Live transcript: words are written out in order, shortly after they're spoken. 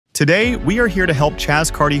Today, we are here to help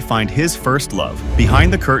Chaz Carti find his first love.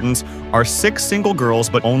 Behind the curtains are 6 single girls,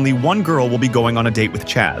 but only 1 girl will be going on a date with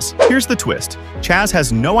Chaz. Here's the twist. Chaz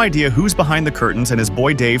has no idea who's behind the curtains, and his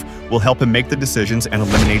boy Dave will help him make the decisions and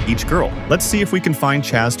eliminate each girl. Let's see if we can find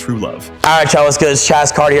Chaz's true love. All right, y'all, what's good? It's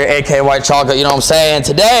Chaz Carti here, aka White Chocolate, you know what I'm saying?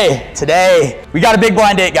 Today, we got a big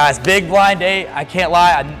blind date, guys. Big blind date, I can't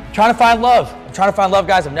lie. I'm trying to find love.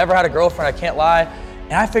 Guys. I've never had a girlfriend, I can't lie.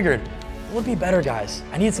 And I figured, what would be better, guys?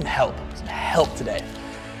 I need some help today.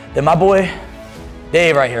 Then my boy,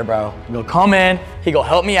 Dave right here, bro. He gonna come in, he gonna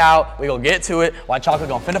help me out, we gonna get to it. White Chocolate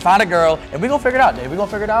gonna finna find a girl, and we gonna figure it out, Dave. We gonna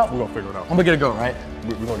figure it out? We're gonna figure it out. I'm gonna get a girl, right?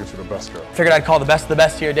 We're gonna get you the best girl. Figured I'd call the best of the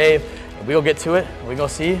best here, Dave. And we gonna get to it, and we gonna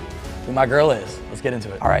see who my girl is. Let's get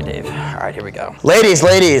into it. All right, Dave. All right, here we go. Ladies,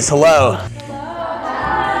 hello.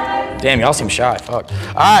 Damn, y'all seem shy, fuck.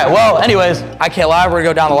 All right, well, anyways, I can't lie, we're gonna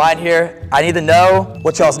go down the line here. I need to know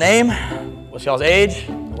what's y'all's name, what's y'all's age,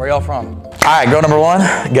 where y'all from? All right, girl number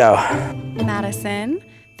 1, go. Madison,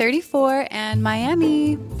 34, and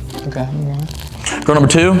Miami. Okay. Girl number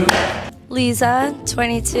 2. Liza,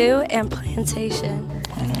 22, and Plantation.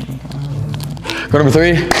 Girl number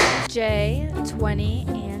 3. Jay, 20,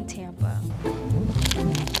 and Tampa.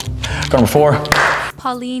 Girl number 4.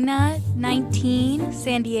 Paulina, 19,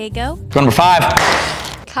 San Diego. Girl number 5.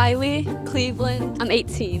 Kylee, Cleveland, I'm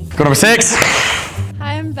 18. Girl number 6.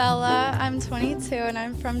 Hi, I'm Bella. I'm 22, and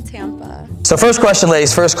I'm from Tampa. So first question,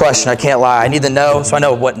 ladies, first question, I can't lie. I need to know so I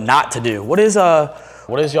know what not to do. What is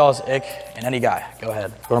y'all's ick in any guy? Go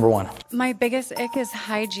ahead, girl number 1. My biggest ick is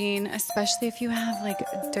hygiene, especially if you have like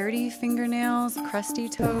dirty fingernails, crusty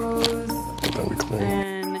toes,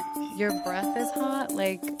 and your breath is hot.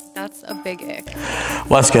 Like, that's a big ick.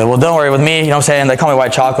 Well, that's good. Well, don't worry with me, you know what I'm saying? They call me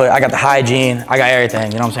White Chocolate. I got the hygiene, I got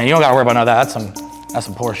everything, you know what I'm saying? You don't gotta worry about none of that. That's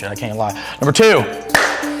some poor shit, I can't lie. Number 2.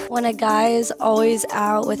 When a guy is always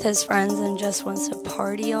out with his friends and just wants to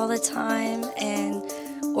party all the time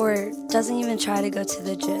or doesn't even try to go to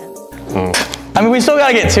the gym. I mean, we still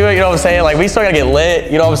gotta get to it, you know what I'm saying? Like, we still gotta get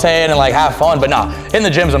lit, you know what I'm saying? And like, have fun, but nah, hitting the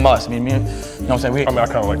gym's a must. I mean, you know what I'm saying? I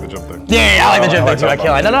kinda like the gym thing. Yeah, I like the gym thing too, I can't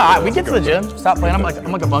lie. No, we get to the gym. Stop playing, I'm like a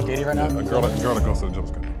 $180 right now. A girl that goes to the gym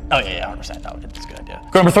is good. Oh yeah, 100%, no, it's a good idea.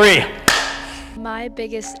 Girl number 3. My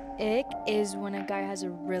biggest ick is when a guy has a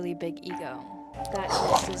really big ego. That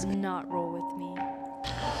just does not roll with me.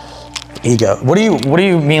 Ego. What do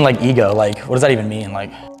you mean like ego? Like, what does that even mean?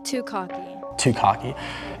 Like, Too cocky. too cocky.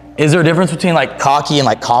 Is there a difference between like cocky and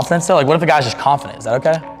like confidence though? Like, what if a guy's just confident? Is that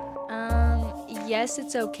okay? Yes,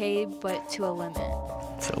 it's okay, but to a limit.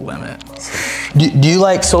 To a limit. Do you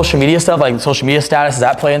like social media stuff? Like social media status, does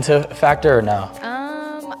that play into a factor or no?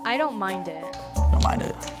 I don't mind it. Don't mind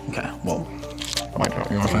it. Okay, well.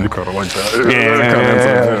 You kinda like that.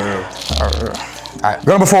 Yeah. All right,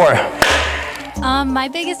 girl number 4. My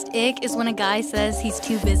biggest ick is when a guy says he's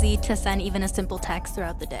too busy to send even a simple text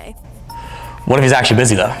throughout the day. What if he's actually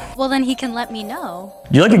busy though? Well, then he can let me know.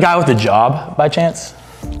 Do you like a guy with a job by chance?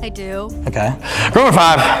 I do. Okay. Girl number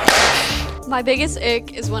 5. My biggest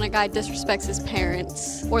ick is when a guy disrespects his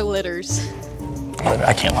parents or litters.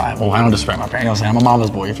 I can't lie. Well, I don't disrespect my parents. You know what I'm saying? I'm a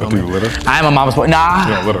mama's boy, you feel me? Do you litter? I'm a mama's boy. Nah.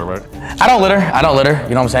 You don't litter, right? I don't litter. You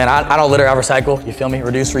know what I'm saying? I don't litter, I recycle. You feel me?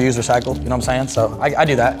 Reduce, reuse, recycle. You know what I'm saying? So I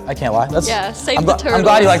do that. I can't lie. Yeah, save the turtles. I'm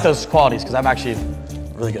glad you like those qualities because I'm actually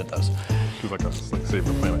really good at those. She's like save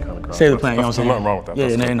the planet kind of girl. Save the planet, you know what I'm saying? There's nothing wrong with that.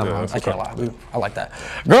 Yeah, nothing wrong. I can't lie. I like that.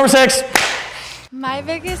 Girl number 6. My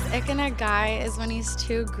biggest ick in a guy is when he's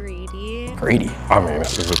too greedy. Greedy. I mean,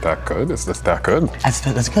 is it that good? Is this that good? That's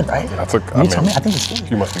good, right? That's a, I think it's good.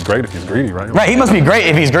 He must be great if he's greedy, right? Right, he must be great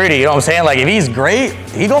if he's greedy, you know what I'm saying? Like, if he's great,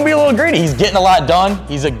 he's gonna be a little greedy. He's getting a lot done.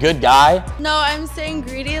 He's a good guy. No, I'm saying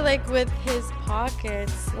greedy like with his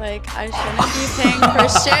pockets. Like, I shouldn't be paying for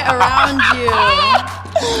shit around you.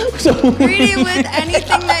 Greedy with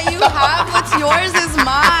anything that you have, what's yours is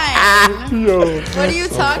mine. Yo. What are you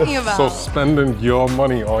talking about? So spending your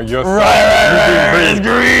money on yourself. Right.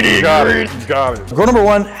 Greedy. Got it. Girl number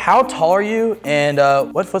 1, how tall are you and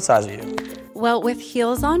what foot size are you? Well, with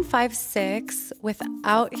heels on, 5'6",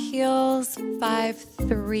 without heels,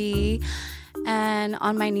 5'3", and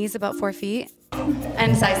on my knees about 4 feet,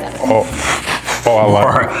 and size 7. Oh,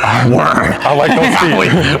 I like those feet.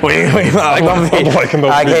 Wait, I like those feet. I'm liking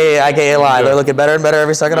those feet. I can't lie. They're looking better and better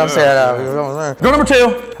every second I'm saying. Girl number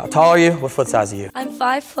 2, how tall are you? What foot size are you? I'm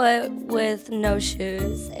 5 foot with no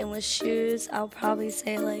shoes, and with shoes, I'll probably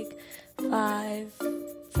say like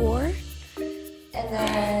 5'4". And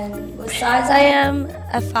then what size I am,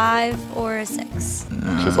 a 5 or a 6.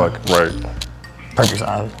 She's like, right. Perfect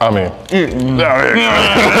size. I mean, not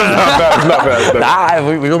bad. Nah,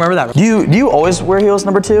 we remember that. Do you always wear heels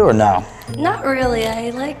number 2 or no? Not really. I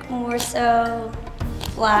like more so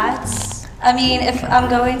flats. I mean, if I'm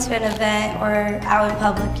going to an event or out in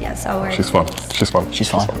public, yes, I'll wear. She's fun. She's fun. She's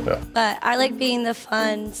fun. Yeah. But I like being the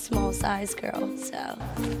fun, small size girl, so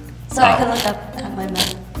I can look up at my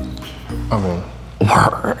men.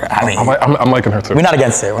 I'm liking her too. We're not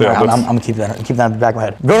against it. I'm gonna keep that in the back of my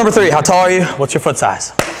head. Girl number 3, how tall are you? What's your foot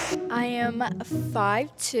size? I am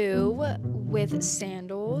 5'2" with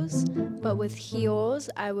sandals, but with heels,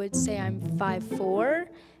 I would say I'm 5'4",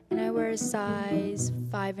 and I wear a size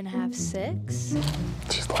 5.5, 6.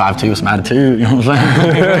 5'2" with some attitude, you know what I'm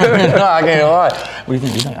saying? No, I can't lie. What do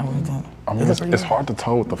you think? I mean, it's hard to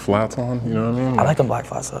tell with the flats on, you know what I mean? I like them black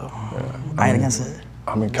flats though. Yeah. I ain't against it.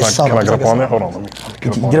 I mean, can I get up on there? Hold on, let me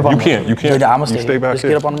get up on there. You can't. I'm gonna stay back just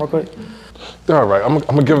here. Get up on them real quick. All right, I'm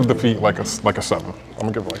gonna give the feet like a 7.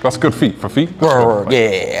 I'm gonna give that's good feet for feet. Yeah,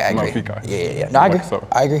 I I'm not a agree. feet guy. Yeah. No, I agree.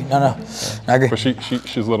 I agree. No, I agree. But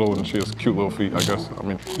she's little and she has cute little feet, I guess. I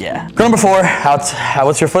mean. Yeah. Girl number 4,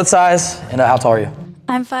 what's your foot size and how tall are you?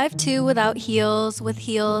 I'm 5'2" without heels. With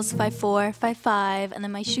heels, 5'4", 5'5", and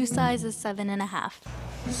then my shoe size is 7.5.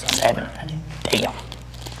 7. Damn.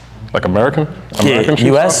 Like American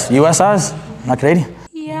US size, not Canadian.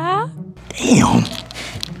 Yeah. Damn.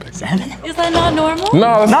 7. Is that not normal?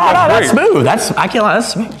 No, that's smooth. I can't lie,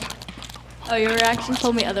 that's smooth. Oh, your reaction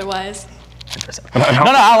told me otherwise.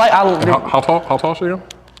 How tall is she again?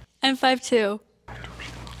 I'm 5'2".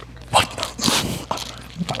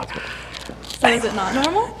 So is it not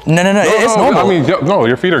normal? No, it's normal. I mean, no,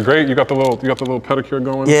 your feet are great. You got the little pedicure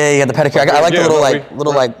going. Yeah, you got the pedicure. I like the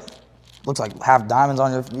little looks like half diamonds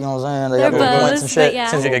on your, you know what I'm saying? They got little points and shit. Yeah.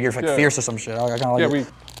 Seems like you're fierce or some shit. I kind of like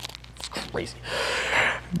it. It's crazy.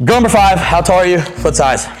 Girl number 5, how tall are you? Foot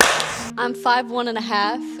size. I'm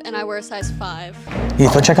 5'1.5", and I wear a size 5. You need a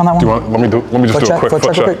foot check on that one? Do you want? Let me just do a quick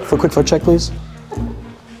foot check. Quick foot check, please.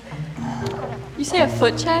 You say a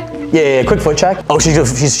foot check? Yeah, quick foot check. Oh,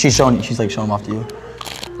 she's showing. She's like showing them off to you.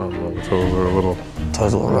 Toes are a little.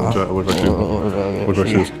 Toes a little rough. Look like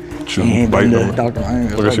she's biting them.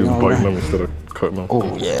 Look like she's biting them instead of cutting them.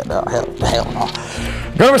 Oh yeah, no, hell no.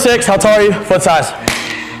 Girl number 6, how tall are you? Foot size.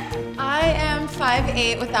 I am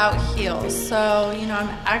 5'8" without heels, so you know I'm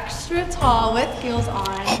extra tall with heels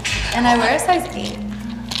on, and I wear a size 8.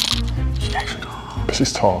 She's extra tall. But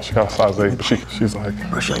she's tall. She got a size 8, but she's like.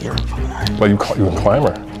 Bro, she like you're fucking high. Like you can climb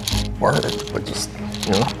her. Word. Like just,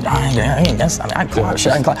 you know. I ain't against. I mean, I can climb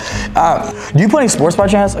shit. I can climb. Do you play any sports by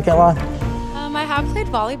chance? I can't lie. I have played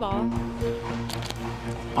volleyball.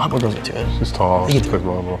 Volleyball girls get to it. She's tall. She plays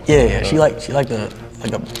volleyball. Yeah. She like a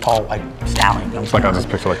tall stallion. You know it's like I just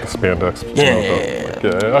picture like the spandex.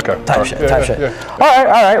 Yeah. Okay. Type shit. Yeah. All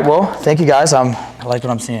right. Well, thank you guys. I like what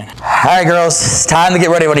I'm seeing. All right, girls. It's time to get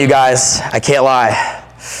ready, one of you guys. I can't lie.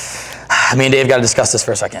 Me and Dave got to discuss this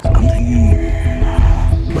for a second. I'm thinking.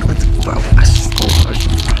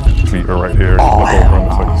 Feet are right here.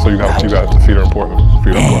 So you got the feet are important.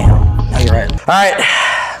 Feet are important. No, you're right. All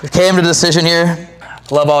right. We came to the decision here.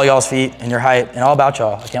 Love all y'all's feet and your height and all about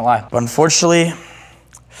y'all. I can't lie. But unfortunately,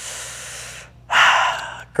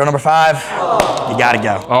 girl number 5, you gotta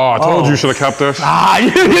go. Oh, I told you should have kept this. What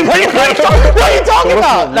are you talking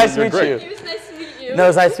about? Nice to meet you. It was nice to meet you. No,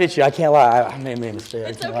 it's nice to meet you. I can't lie. I made a mistake.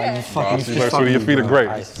 It's okay. Your feet are great.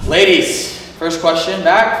 Ladies, first question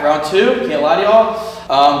back, round 2. Can't lie to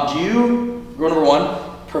y'all. Do you, girl number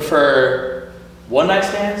 1, prefer one-night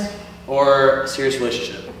stands or a serious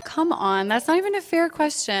relationship? Come on, that's not even a fair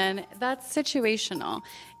question. That's situational.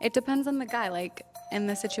 It depends on the guy, like in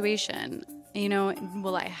the situation. You know,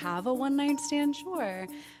 will I have a one-night stand? Sure.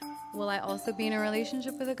 Will I also be in a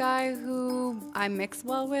relationship with a guy who I mix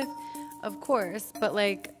well with? Of course, but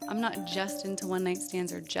like I'm not just into one-night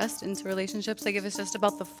stands or just into relationships. Like if it's just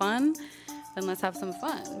about the fun, then let's have some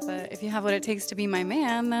fun. But if you have what it takes to be my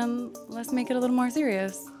man, then let's make it a little more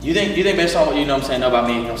serious. You think based on what you know what I'm saying, know about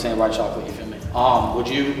me, you know what I'm saying, white chocolate, you feel me? Would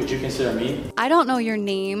you consider me? I don't know your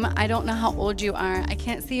name. I don't know how old you are. I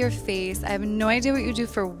can't see your face. I have no idea what you do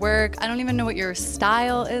for work. I don't even know what your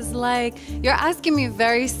style is like. You're asking me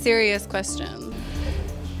very serious questions.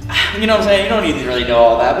 You know what I'm saying? You don't need to really know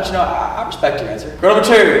all that, but you know, I respect your answer. Girl number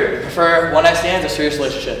 2, you prefer one-night stands or serious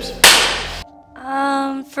relationships?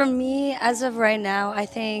 For me, as of right now, I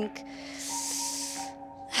think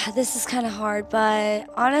this is kind of hard, but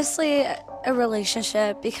honestly, a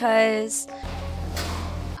relationship, because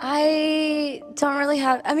I don't really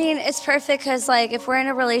have, I mean, it's perfect because like if we're in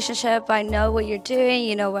a relationship, I know what you're doing,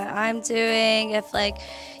 you know what I'm doing. If like,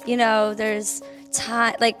 you know, there's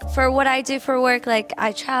time, like for what I do for work, like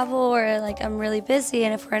I travel or like I'm really busy,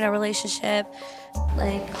 and if we're in a relationship,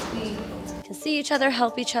 like we can see each other,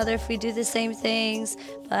 help each other if we do the same things.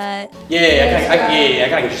 But I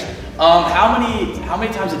kind of get you saying. How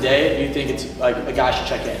many times a day do you think it's like a guy should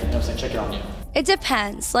check in? You know what I'm saying? Check in on you. it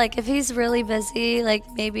depends. Like if he's really busy, like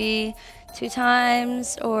maybe 2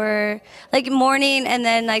 times, or like morning and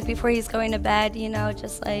then like before he's going to bed, you know,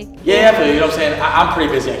 just like. Yeah, I feel you, you know what I'm saying? I'm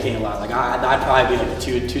pretty busy, I can't lie. Like I'd probably be like a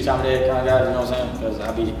two time a day kind of guy, you know what I'm saying? Because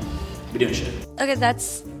I'd be doing shit. Okay,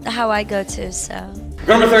 that's how I go too, so.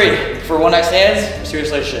 Number 3, for one night stands, or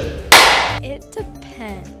serious relationship? It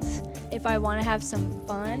depends. If I want to have some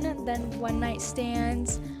fun, then one night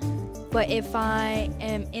stands. But if I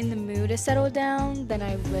am in the mood to settle down, then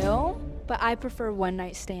I will. But I prefer one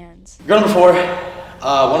night stands. Number 4,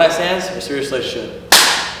 one night stands, or serious relationship?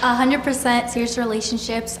 100% serious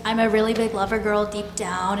relationships. I'm a really big lover girl deep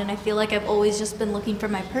down, and I feel like I've always just been looking for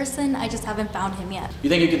my person. I just haven't found him yet. You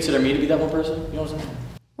think you consider me to be that one person? You know what I'm saying?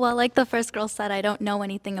 Well, like the first girl said, I don't know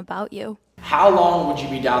anything about you. How long would you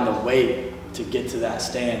be down to wait to get to that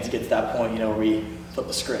stand, to get to that point, you know, where we flip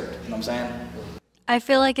the script? You know what I'm saying? I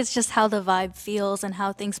feel like it's just how the vibe feels and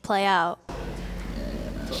how things play out.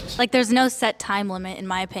 Like there's no set time limit in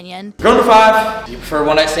my opinion. Number 5, do you prefer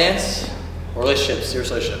one night stands or relationships, serious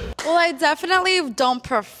relationship? Well, I definitely don't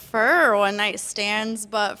prefer one night stands,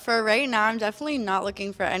 but for right now, I'm definitely not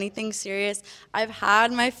looking for anything serious. I've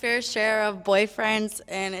had my fair share of boyfriends,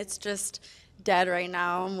 and it's just dead right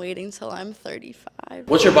now. I'm waiting till I'm 35.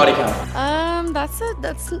 What's your body count? That's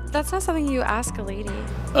not something you ask a lady.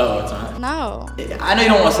 Oh, it's not? No. I know you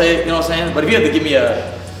don't want to say it, you know what I'm saying? But if you had to give me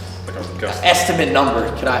a estimate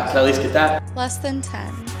number, could I at least get that? Less than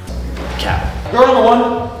 10. Cap. Girl number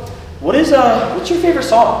 1, what's your favorite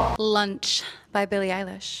song? Lunch by Billie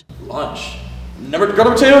Eilish. Lunch. Girl number 2,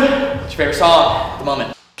 what's your favorite song at the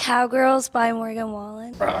moment? Cowgirls by Morgan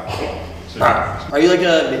Wallen. Are you like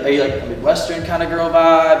a Midwestern kind of girl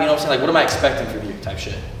vibe? You know what I'm saying? Like, what am I expecting from you type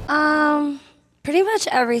shit? Pretty much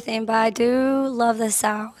everything, but I do love the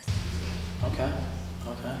South. Okay.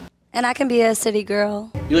 And I can be a city girl.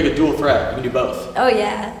 You're like a dual threat. You can do both. Oh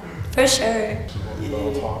yeah, for sure. As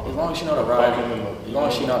long as you know how to ride. As long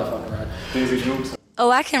as you know how to fucking ride. Oh,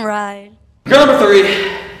 I can ride. Girl number 3,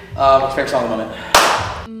 what's your favorite song at the moment?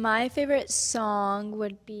 My favorite song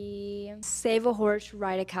would be Save a Horse,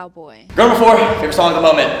 Ride a Cowboy. Girl number 4, favorite song at the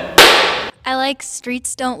moment? I like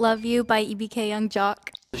Streets Don't Love You by EBK Young Jock.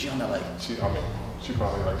 Is she on that like? She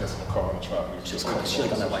probably like gets in the car and try. She's like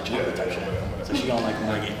on that white chocolate type shit. So she gonna like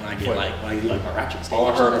when I get like my ratchet stage. All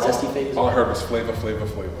I heard was flavor. What?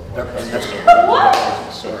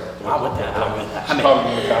 I'm with that. I mean,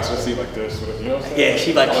 probably in the passenger seat like this, you know what I'm saying? Yeah,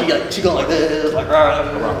 she going like this, like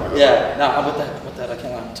yeah. No, I'm with that. I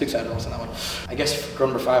can't lie. I'm too excited on that one. I guess girl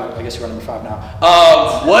number 5. I guess you're number 5 now.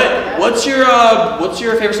 What's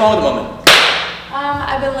your favorite song at the moment?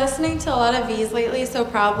 I've been listening to a lot of V's lately, so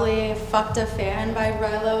probably Fucked a Fan by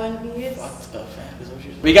Rilo and V's. Fucked a Fan?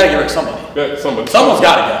 We gotta get rid of somebody. Yeah, somebody. Someone's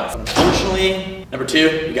gotta go. Unfortunately, number 2,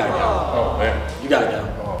 you gotta go. Oh, man. You gotta go.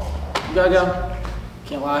 You gotta go.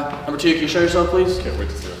 Can't lie. Number 2, can you show yourself, please? Can't wait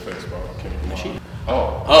to see her face, bro. I can't even lie.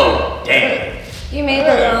 Oh, damn. You made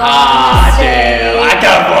the wrong damn. I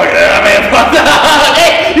got fucked up, man.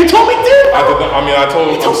 Hey, you told me to. I told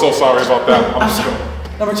him I'm so sorry about that. I'm sorry.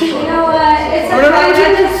 Number 2. You know what? It's okay.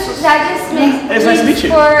 That just makes it's nice to meet you.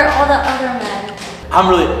 For all the other men. I'm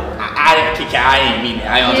really. I didn't mean it.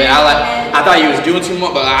 I thought you was doing too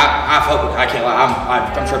much, but I fuck with it. I can't lie.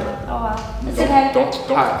 I'm tripping. Oh wow. It's okay. Don't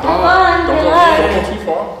Have fun. Good luck. go too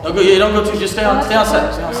far. Don't go too. Just stay on set.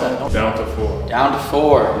 Down to 4. Down to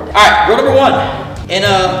 4. All right, rule number 1. In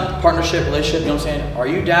a partnership, relationship, you know what I'm saying? Are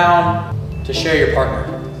you down to share your partner?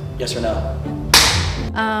 Yes or no?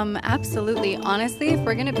 Absolutely. Honestly, if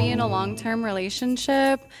we're gonna be in a long-term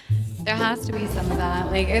relationship, there has to be some of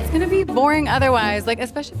that. Like, it's gonna be boring otherwise. Like,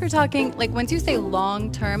 especially if you're talking, like, once you say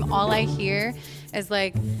long-term, all I hear is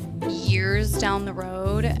like years down the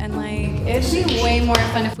road, and like it'd be way more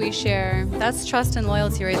fun if we share. That's trust and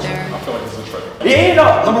loyalty right there. I feel like this is a treasure. Yeah,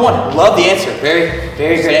 no. Number 1, love the answer. Very,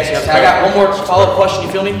 very great answer. I got one more follow-up question.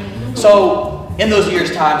 You feel me? So, in those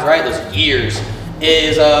years' times, right? Those years.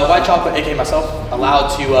 Is White Chocolate, aka myself, allowed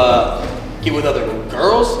to get with other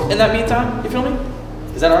girls in that meantime? You feel me?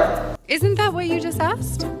 Is that alright? Isn't that what you just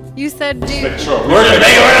asked? You said, dude. Make sure. We're just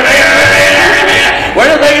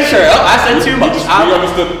making sure. Oh, I said too much. We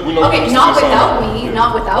understood. We know. Okay, not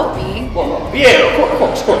without me. Well, yeah, of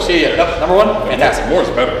course. Yeah. Number 1, fantastic. More is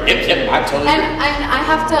better. Yep, I totally agree. And I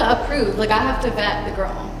have to approve. Like, I have to vet the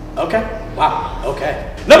girl. Okay. Wow.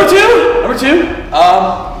 Okay. Number 2.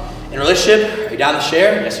 In a relationship, are you down to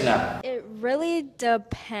share? Yes or no? It really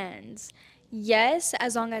depends. Yes,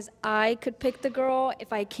 as long as I could pick the girl.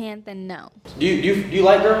 If I can't, then no. Do you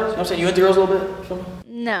like girls? You know what I'm saying? You into girls a little bit? Feel me?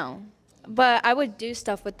 No. But I would do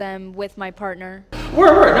stuff with them with my partner.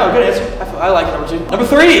 Word. No, good answer. I like it. Number 2. Number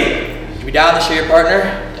 3. You be down to share your partner?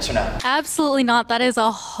 Yes or no? Absolutely not. That is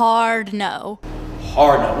a hard no.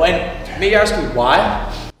 Hard no. When? Maybe ask me why?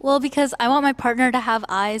 Well, because I want my partner to have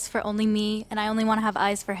eyes for only me, and I only want to have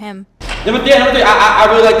eyes for him. Number 3. I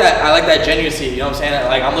really like that. I like that genuinity. You know what I'm saying?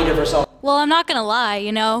 Like, I'm looking for someone. Well, I'm not gonna lie,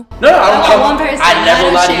 you know. No, I don't. One person. I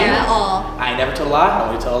never lie to you at all. I ain't never told a lie. I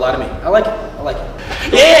only tell a lie to me. I like it.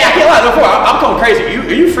 Yeah, I can't lie. Before I'm going crazy.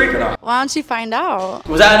 Are you a freak or not? Why don't you find out?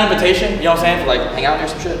 Was that an invitation? You know what I'm saying? For like hang out there or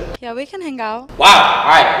some shit? Yeah, we can hang out. Wow. All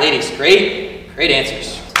right, ladies. Great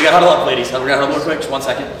answers. We gotta huddle up, ladies. We're gonna huddle real quick. Just 1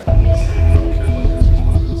 second.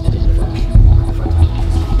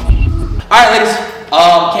 All right, ladies.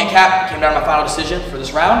 Can't cap. Came down to my final decision for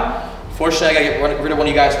this round. Fortunately, I gotta get rid of one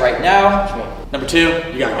of you guys right now. Number 2,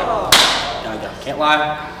 you gotta go. Gotta go. Can't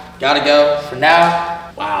lie. Gotta go for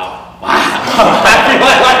now. Wow.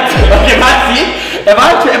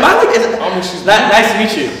 Nice to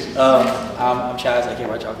meet you. I'm Chaz. I can't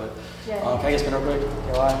write chocolate. Can I get spin real quick?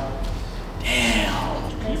 Can't lie.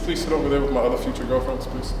 Damn. Can you please sit over there with my other future girlfriends,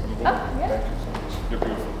 please? Oh, yeah. Thank you so much. You're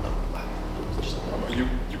beautiful.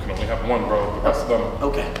 You can only have one, bro. The rest of them.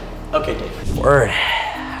 Okay, Dave.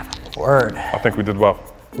 Word. I think we did well.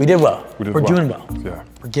 We did well. We're doing well. Yeah.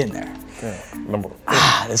 We're getting there. Yeah.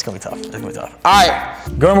 This is gonna be tough. All right,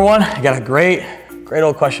 girl number 1, I got a great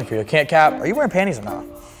old question for you. Can't cap. Are you wearing panties or not?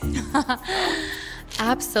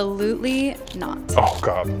 Absolutely not. Oh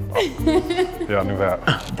God. Yeah, I knew that.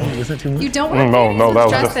 Isn't it too much? You don't wear No,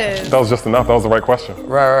 dresses. that was just enough. That was the right question.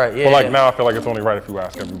 Right. Yeah. But like now, I feel like it's only right if you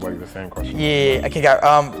ask everybody the same question. Yeah. Okay, got.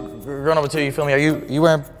 Girl number 2, you feel me? Are you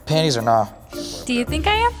wearing panties or not? Do you think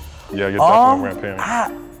I am? Yeah, you're definitely wearing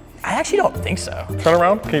panties. I actually don't think so. Turn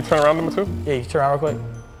around. Can you turn around, number 2? Yeah, you turn around real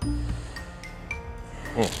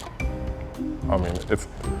quick. I mean, it's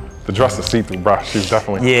the dress is see-through, bro. She's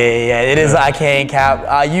definitely. Yeah, it is. I can't cap.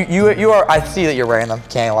 You are. I see that you're wearing them.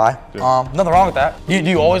 Can't lie. Yeah. Nothing wrong with that. Do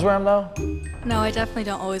you always wear them though? No, I definitely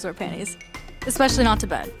don't always wear panties, especially not to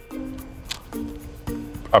bed.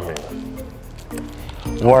 I mean.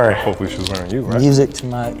 Word. Hopefully she's wearing you, right? Music to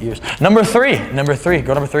my ears. Number 3.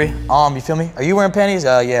 Go number 3. You feel me? Are you wearing panties?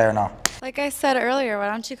 Yeah or no? Like I said earlier, why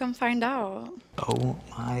don't you come find out? Oh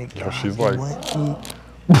my God. Yo, she's like.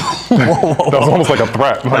 That was almost like a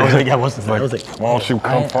threat. Like, I was like, why don't you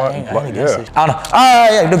come find? I don't know.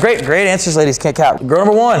 Yeah, great answers, ladies. Can't cap. Girl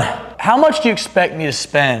number 1. How much do you expect me to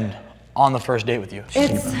spend on the first date with you?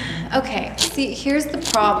 It's okay. See, here's the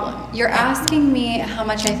problem. You're asking me how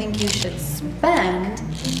much I think you should spend,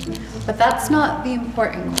 but that's not the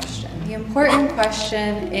important question. The important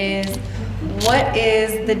question is, what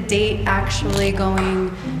is the date actually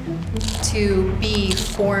going to be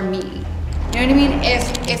for me? You know what I mean?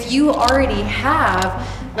 If you already have,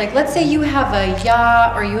 like, let's say you have a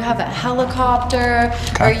yacht, or you have a helicopter,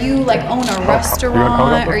 or you like own a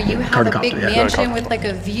restaurant, or you have a big mansion with like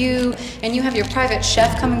a view, and you have your private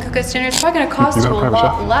chef come and cook us dinner, it's probably gonna cost you a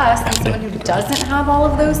lot less than someone who doesn't have all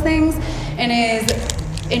of those things and is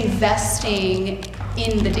investing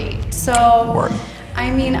in the date. So, I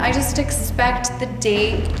mean, I just expect the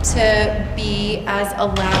date to be as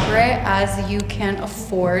elaborate as you can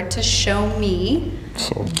afford to show me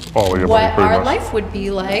what our life would be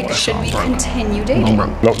like should we continue dating.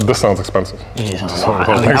 No, this sounds expensive. Yeah,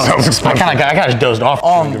 I kind of dozed off.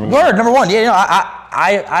 Word number 1. Yeah,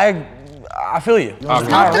 I feel you. It's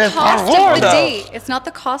not the cost of the date. It's not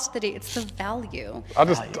the cost of the date. It's the value.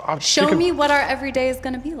 Show me what our everyday is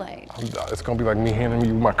going to be like. It's going to be like me handing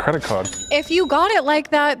you my credit card. If you got it like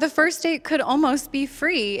that, the first date could almost be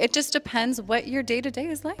free. It just depends what your day-to-day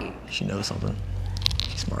is like. She knows something.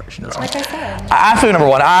 She's smart. She knows something. Like I said. I feel number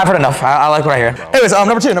 1. I've heard enough. I like what I hear. Anyways,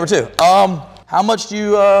 number two. How much do you,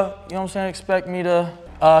 you know what I'm saying, expect me to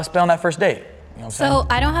spend on that first date? You know what I'm saying? So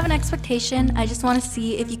I don't have an expectation. I just want to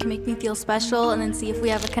see if you can make me feel special, and then see if we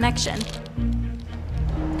have a connection.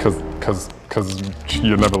 Because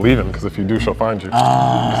you're never leaving, because if you do, she'll find you.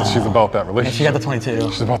 Because she's about that relationship. She got the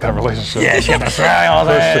 22. She's about that relationship. Yeah, she got the swag, all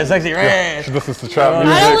that, Sexy Red. Yeah, she listens to trap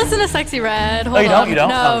music. I don't listen to Sexy Red. Hold on. You don't?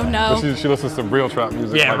 No. But she listens to real trap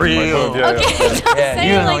music. Yeah, like, real. Okay, don't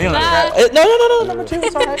say it like that. No, number 2,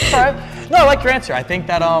 it's all right. No, I like your answer. I think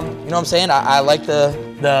that, you know what I'm saying? I like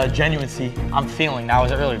the genuinency I'm feeling. Now,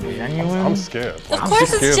 is it really genuine? I'm scared. Of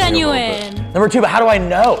course it's genuine. Number 2, but how do I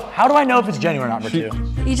know? How do I know if it's genuine or not, number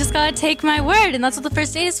 2? You just gotta take my word, and that's what the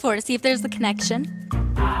first date is for, to see if there's the connection.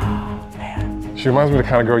 Man. She reminds me of the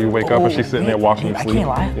kind of girl you wake up and she's sitting there watching you sleep. I can't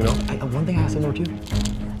lie. You know? One thing I asked number 2.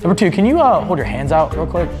 Number 2, can you hold your hands out real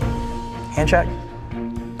quick? Hand check.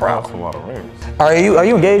 Bro, that's a lot of rings. Are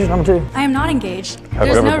you engaged, number 2? I am not engaged.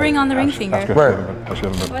 There's no ring on the ring finger. Where? Has she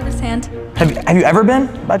ever been? Or this hand. Have you ever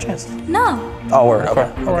been, by chance? No. Oh, word,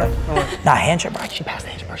 okay. All right. Nah, hand check, bro. She passed the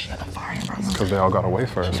hand check, bro. She got the fire, bro. Because they all got away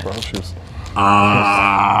first, bro. She was...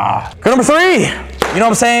 Go number 3. You know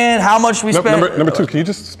what I'm saying? How much we spent? Number 2, can you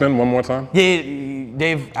just spin one more time? Yeah,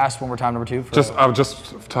 Dave asked one more time, number 2. Just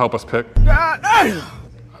to help us pick.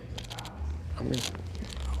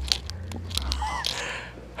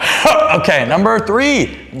 Okay, number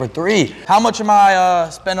 3. Number 3. How much am I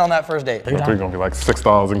spending on that first date? Number 3 gonna be like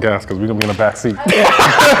 $6 in gas because we're gonna be in the back seat.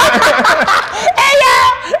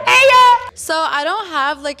 So I don't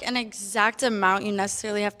have like an exact amount you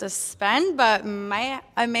necessarily have to spend, but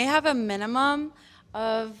I may have a minimum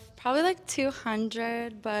of probably like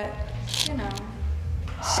 200, but you know.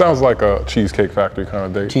 Sounds like a Cheesecake Factory kind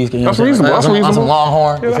of date. Cheesecake. That's reasonable. That's reasonable. Some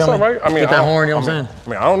Longhorn. Yeah, that's all right. I mean, get that horn. You know what I'm saying? I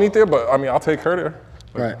mean, I don't eat there, but I mean, I'll take her there.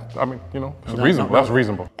 Like, Right. I mean, you know, it's reasonable. That's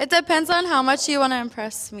reasonable. It depends on how much you want to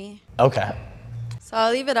impress me. Okay. So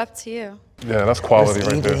I'll leave it up to you. Yeah, that's quality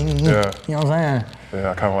right there. Yeah. You know what I'm saying?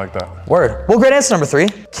 Yeah, I kind of like that. Word. Well, great answer, number 3.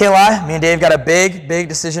 Can't lie, me and Dave got a big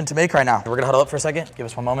decision to make right now. We're gonna huddle up for a second. Give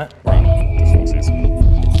us one moment. This one's easy.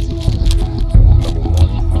 Number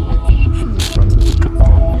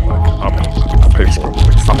 1, I'll pay for it.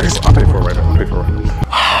 I'll pay for it right now. I'll pay for it right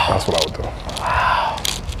now. That's what I would do.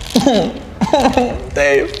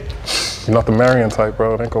 Dave. You're not the Marion type,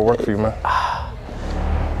 bro. It ain't gonna work for you, man.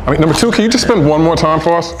 I mean, number 2, can you just spin one more time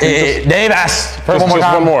for us? Dave asked for just, one more just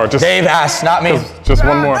time. One more. Just, Dave asked, not me. Just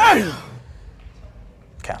one more. Okay.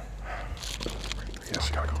 Yes,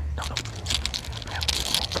 you gotta go.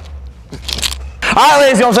 All right,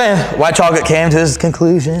 ladies, you know what I'm saying? White chocolate came to his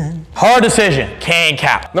conclusion. Hard decision, can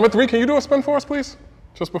cap. Number 3, can you do a spin for us, please?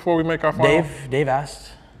 Just before we make our final. Dave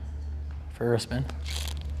asked for a spin.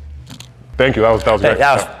 Thank you, that was great.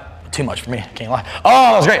 That was too much for me, can't lie. Oh,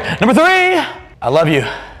 that was great. Number 3, I love you,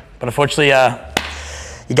 but unfortunately,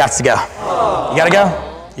 you got to go. You gotta go?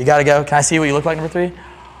 You gotta go. Can I see what you look like, number 3?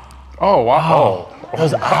 Oh, wow.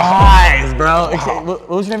 Those eyes, bro. Okay, what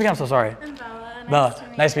was your name again? I'm so sorry. I'm Bella. Bella,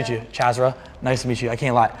 nice to meet you. Chazra, nice to meet you. I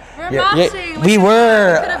can't lie. We're matching. We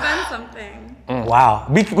were. Could have been something. Wow.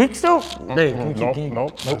 We still. Dave,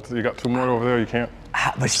 Nope. You got 2 more over there. You can't.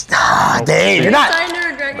 Dave, you're not. Starting to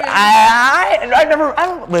regret it. I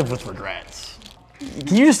don't live with regrets.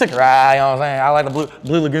 Can you just stick around? You know what I'm saying? I like the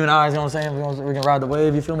blue lagoon eyes. You know what I'm saying? We can ride the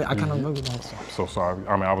wave. You feel me? I kind of remember that. I'm so sorry.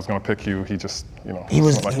 I mean, I was gonna pick you. He just, you know, He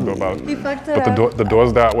was. I can go about it. He fucked it But up. the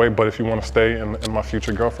door's that way. But if you want to stay in my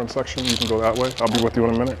future girlfriend section, you can go that way. I'll be with you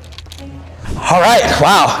in a minute. All right,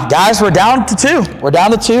 wow. Guys, we're down to 2. We're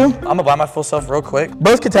down to 2. I'm gonna buy my full self real quick.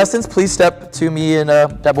 Both contestants, please step to me and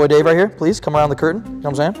that boy Dave right here. Please come around the curtain. You know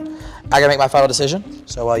what I'm saying? I gotta make my final decision.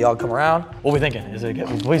 So y'all come around. What are we thinking? Is it good?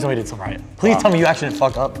 Please tell me you did something right. Please tell me you actually didn't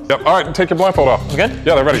fuck up. Yep. All right, take your blindfold off. We good?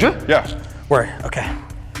 Yeah, they're ready. Sure? Yeah. Word, okay.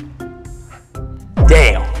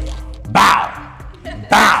 Damn. Bow.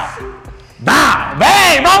 Bow. Bow.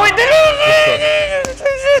 Bang, bro, we did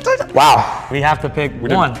it. Wow. We have to pick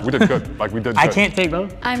one. We did good. Like, we did good. I can't take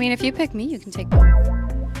both. I mean, if you pick me, you can take both.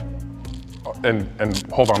 And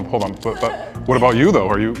hold on. But what about you though?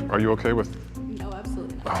 Are you okay with? No,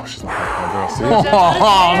 absolutely. Oh, she's not that girl. See?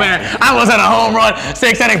 Oh man, I was at a home run,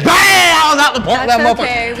 6 innings, bang! I was out the park. That's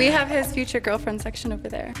okay. We have his future girlfriend section over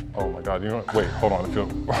there. Oh my God, you know what? Wait, hold on.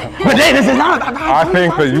 But Dave, this is not. I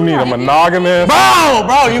think that you need a monogamous.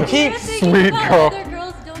 Bro, you keep. Sweet girl. Other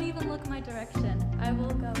girls don't even look my direction. I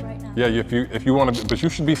will go right now. Yeah, if you want to, but you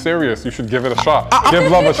should be serious. You should give it a shot.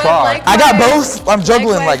 Give love a try. I got both. I'm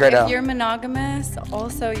juggling Likewise, right now. If you're monogamous,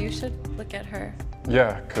 also you should look at her.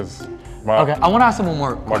 Yeah, because. Okay, I want to ask him one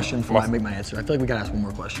more question before I make my answer. I feel like we gotta ask one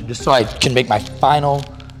more question, just so I can make my final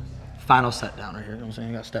set down right here. You know what I'm saying?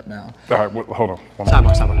 You gotta step down. All right, hold on.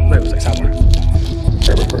 Sidebar. Wait, wait, sidebar.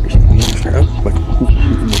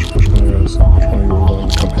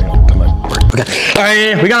 Okay. All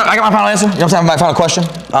right, I got my final answer. You know what I'm saying? My final question. You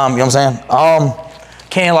know what I'm saying?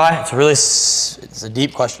 Can't lie. It's a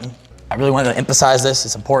deep question. I really wanted to emphasize this.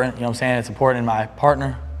 It's important. You know what I'm saying? It's important in my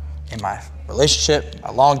partner, in my relationship, my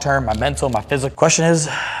long term, my mental, my physical. Question is,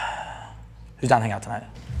 who's down to hang out tonight?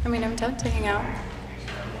 I mean, I'm down to hang out.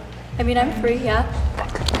 I mean, I'm free, yeah.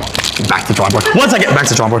 Back to drawing board. Once I get back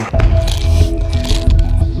to drawing board.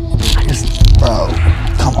 Bro,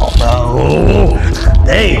 come on, bro.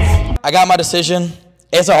 Dave. I got my decision.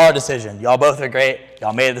 It's a hard decision. Y'all both are great.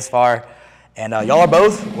 Y'all made it this far. And y'all are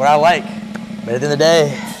both what I like. But at the end of the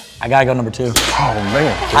day, I gotta go number 2. Oh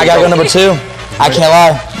man. I gotta go number 2. I can't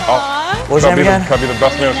lie. What was your name again? Can I be the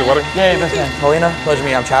best man at your wedding? Yeah, best man. Polina, pleasure to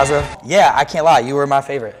meet you. I'm Chazra. Yeah, I can't lie. You were my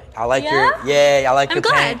favorite. I like your, I like your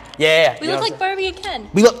glad. paint. Yeah. We look like Barbie and Ken.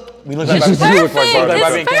 We look like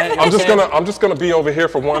Barbie and Ken. I'm just gonna be over here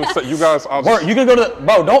for one set. You guys, you can go to the,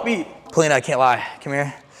 bro, don't be. Polina, I can't lie. Come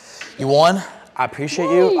here. You won. I appreciate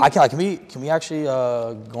you. I can't lie. Can we actually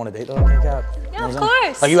go on a date though? Yeah, of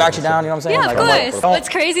course. Like you actually down? You know what I'm saying? Yeah, like, of course. What's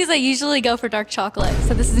crazy is I usually go for dark chocolate,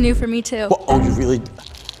 so this is new for me too. Well, oh, you really?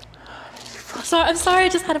 I'm sorry, I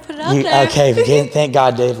just had to put it out there. Okay, thank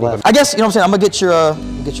God Dave left. I guess, you know what I'm saying, I'm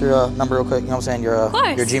gonna get your number real quick, you know what I'm saying, your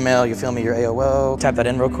Gmail, you feel me, your AOL, tap that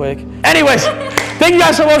in real quick. Anyways, thank you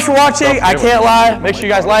guys so much for watching. I can't lie. Make sure you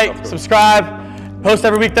guys like, subscribe, post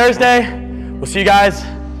every week Thursday. We'll see you guys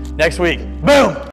next week. Boom!